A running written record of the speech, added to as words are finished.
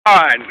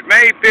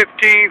May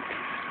 15th,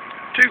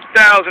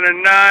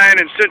 2009,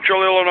 and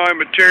Central Illinois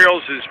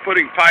Materials is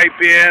putting pipe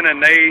in,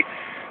 and they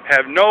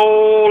have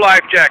no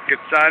life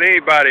jackets on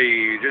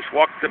anybody. Just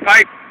walk the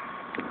pipe,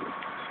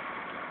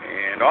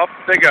 and off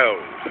they go.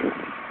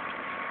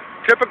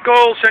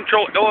 Typical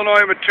Central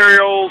Illinois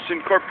Materials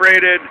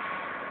Incorporated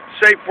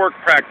safe work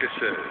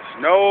practices.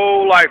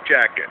 No life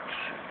jackets.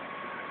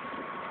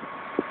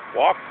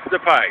 Walk the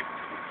pipe.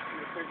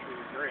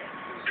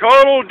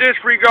 Total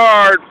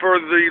disregard for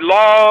the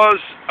laws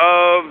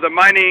of the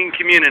mining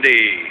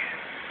community.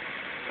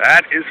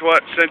 That is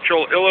what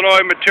Central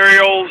Illinois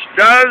Materials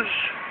does.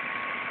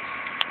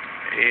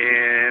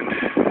 And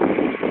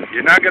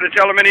you're not going to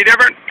tell them any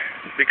different,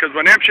 because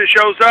when MSHA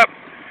shows up,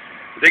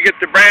 they get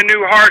the brand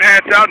new hard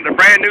hats out and the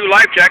brand new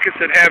life jackets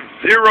that have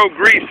zero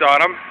grease on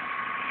them.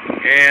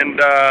 And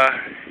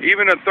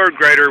even a third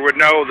grader would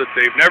know that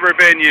they've never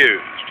been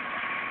used.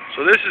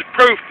 So this is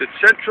proof that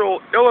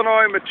Central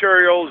Illinois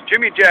Materials,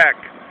 Jimmy Jack,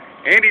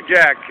 Andy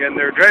Jack, and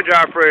their dredge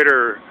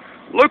operator,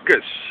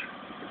 Lucas,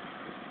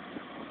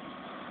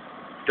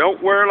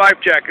 don't wear life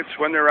jackets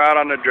when they're out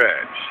on the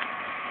dredge.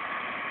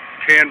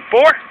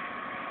 10-4?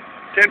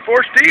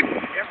 10-4, Steve?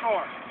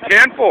 10-4.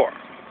 10-4.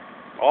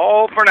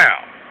 All for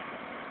now.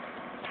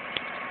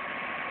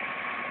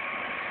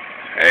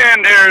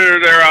 And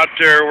they're out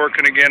there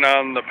working again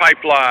on the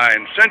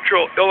pipeline.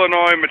 Central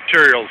Illinois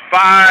Materials,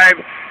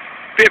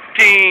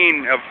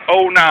 5/15 of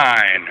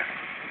 09.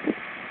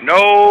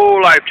 No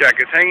life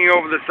jackets. Hanging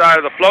over the side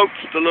of the floats,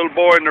 the little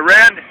boy in the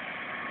red.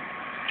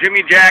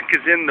 Jimmy Jack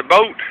is in the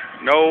boat.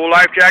 No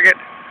life jacket.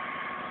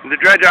 The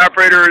dredge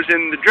operator is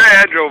in the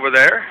dredge over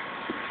there.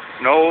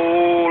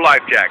 No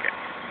life jacket.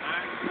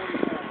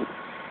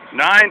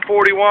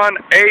 9:41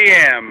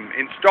 a.m.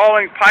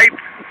 Installing pipe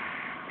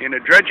in a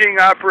dredging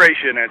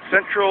operation at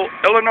Central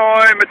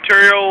Illinois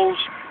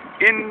Materials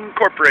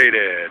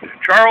Incorporated.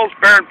 Charles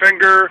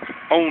Barenfinger,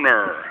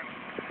 owner.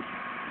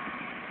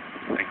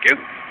 Thank you.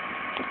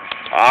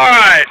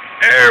 Alright,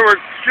 there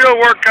we're still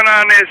working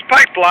on this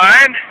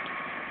pipeline.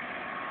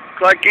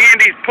 Looks like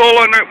Andy's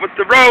pulling it with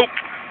the rope.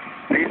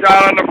 He's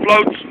out on the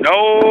floats,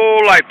 no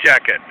life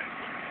jacket.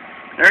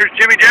 There's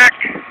Jimmy Jack,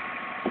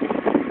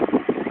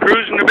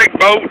 cruising the big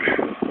boat.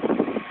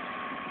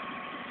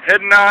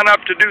 Heading on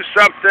up to do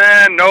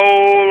something, no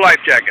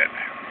life jacket.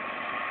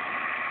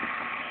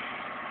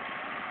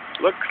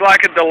 Looks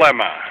like a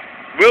dilemma.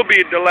 Will be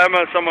a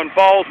dilemma. Someone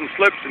falls and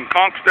slips and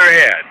conks their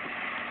head.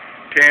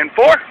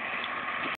 10-4.